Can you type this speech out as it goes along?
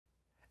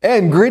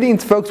And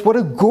greetings, folks. What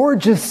a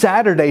gorgeous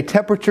Saturday.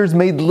 Temperatures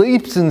made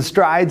leaps and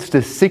strides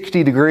to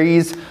 60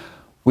 degrees.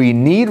 We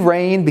need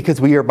rain because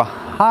we are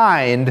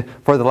behind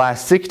for the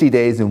last 60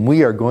 days, and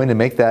we are going to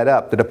make that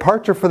up. The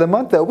departure for the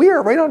month, though, we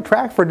are right on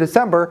track for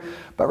December,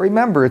 but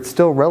remember, it's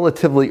still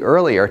relatively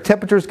early. Our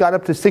temperatures got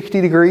up to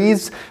 60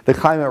 degrees. The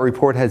climate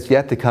report has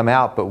yet to come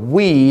out, but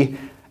we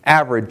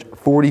average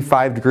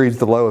 45 degrees,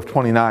 the low of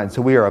 29.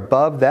 So we are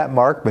above that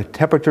mark, but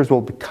temperatures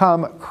will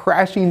come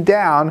crashing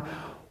down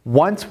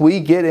once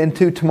we get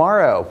into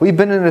tomorrow. We've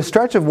been in a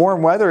stretch of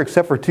warm weather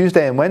except for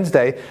Tuesday and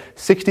Wednesday.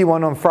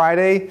 61 on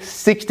Friday,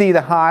 60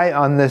 the high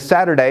on this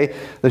Saturday.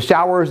 The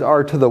showers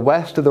are to the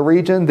west of the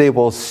region. They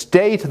will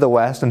stay to the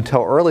west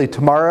until early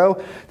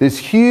tomorrow. This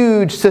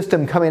huge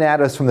system coming at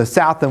us from the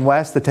south and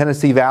west, the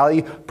Tennessee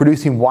Valley,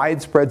 producing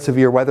widespread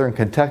severe weather in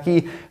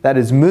Kentucky, that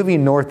is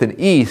moving north and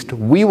east.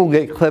 We will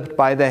get clipped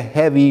by the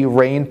heavy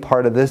rain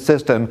part of this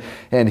system.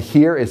 And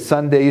here is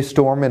Sunday's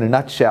storm in a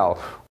nutshell.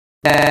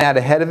 And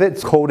ahead of it,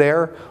 it's cold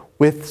air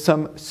with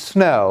some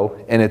snow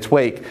in its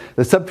wake.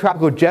 The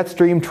subtropical jet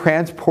stream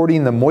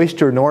transporting the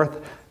moisture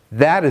north.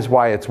 That is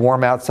why it's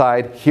warm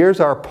outside. Here's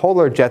our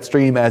polar jet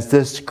stream. As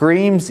this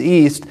screams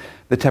east,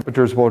 the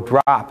temperatures will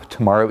drop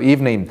tomorrow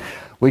evening.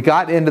 We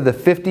got into the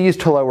 50s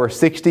to lower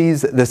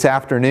 60s this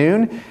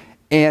afternoon.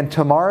 And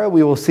tomorrow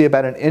we will see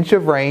about an inch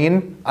of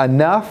rain,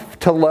 enough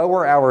to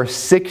lower our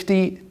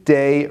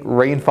 60-day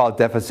rainfall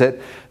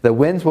deficit. The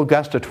winds will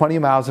gust to 20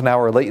 miles an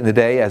hour late in the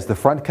day as the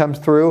front comes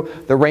through.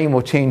 The rain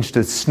will change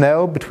to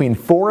snow between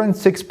 4 and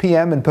 6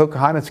 p.m. in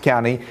Pocahontas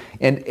County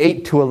and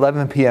 8 to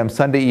 11 p.m.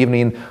 Sunday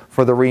evening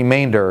for the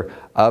remainder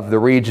of the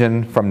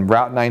region from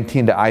Route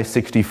 19 to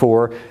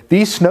I-64.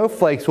 These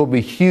snowflakes will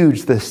be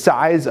huge, the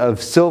size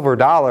of silver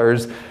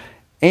dollars.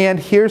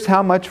 And here's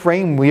how much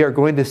rain we are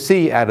going to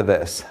see out of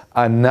this.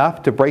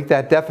 Enough to break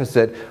that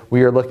deficit.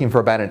 We are looking for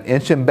about an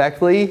inch in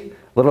Beckley, a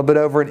little bit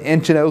over an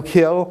inch in Oak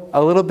Hill,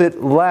 a little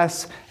bit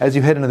less as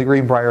you head into the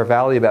Greenbrier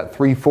Valley, about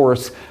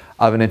 3/4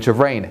 of an inch of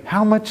rain.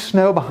 How much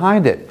snow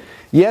behind it?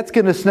 Yeah, it's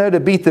going to snow to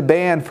beat the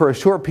band for a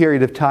short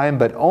period of time,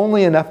 but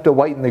only enough to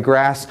whiten the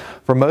grass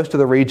for most of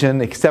the region,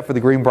 except for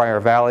the Greenbrier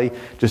Valley.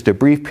 Just a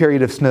brief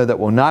period of snow that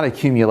will not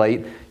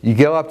accumulate. You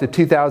go up to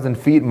 2,000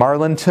 feet,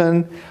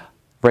 Marlinton,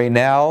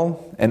 Raynell,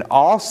 and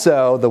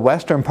also the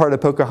western part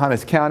of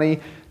Pocahontas County,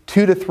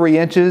 2 to 3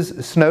 inches.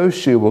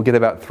 Snowshoe will get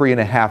about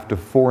 3.5 to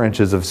 4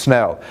 inches of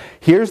snow.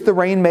 Here's the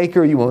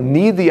rainmaker. You will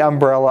need the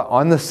umbrella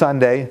on the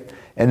Sunday.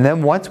 And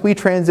then once we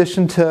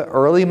transition to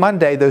early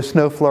Monday, those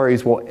snow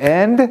flurries will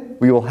end.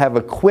 We will have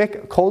a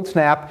quick cold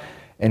snap.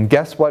 And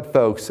guess what,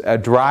 folks? A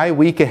dry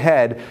week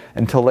ahead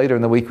until later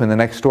in the week when the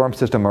next storm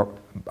system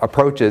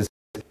approaches.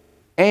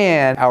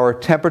 And our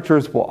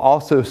temperatures will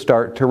also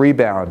start to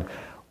rebound.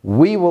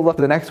 We will look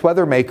at the next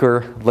weather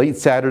maker late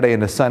Saturday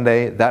into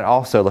Sunday. That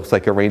also looks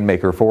like a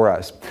rainmaker for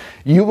us.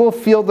 You will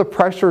feel the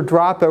pressure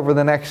drop over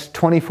the next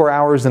 24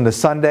 hours into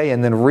Sunday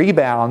and then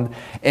rebound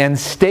and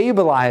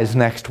stabilize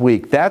next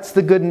week. That's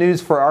the good news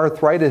for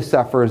arthritis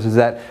sufferers, is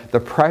that the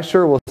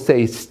pressure will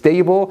stay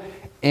stable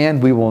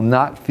and we will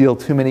not feel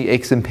too many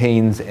aches and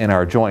pains in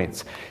our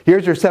joints.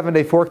 Here's your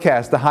 7-day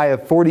forecast, the high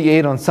of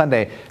 48 on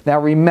Sunday. Now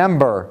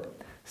remember,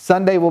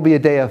 Sunday will be a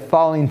day of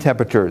falling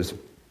temperatures.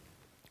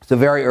 So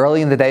very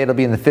early in the day, it'll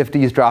be in the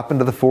 50s, drop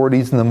into the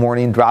 40s in the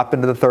morning, drop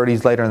into the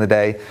 30s later in the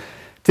day.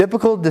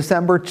 Typical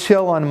December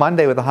chill on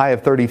Monday with a high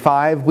of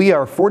 35. We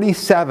are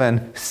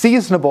 47,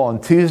 seasonable on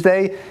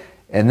Tuesday,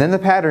 and then the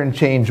pattern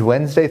change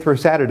Wednesday through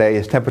Saturday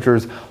as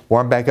temperatures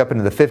warm back up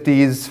into the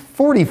 50s.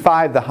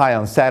 45 the high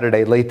on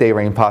Saturday, late day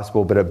rain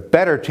possible, but a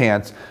better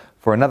chance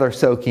for another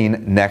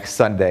soaking next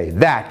Sunday.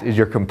 That is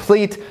your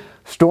complete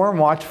Storm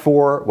Watch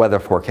 4 weather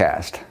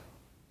forecast.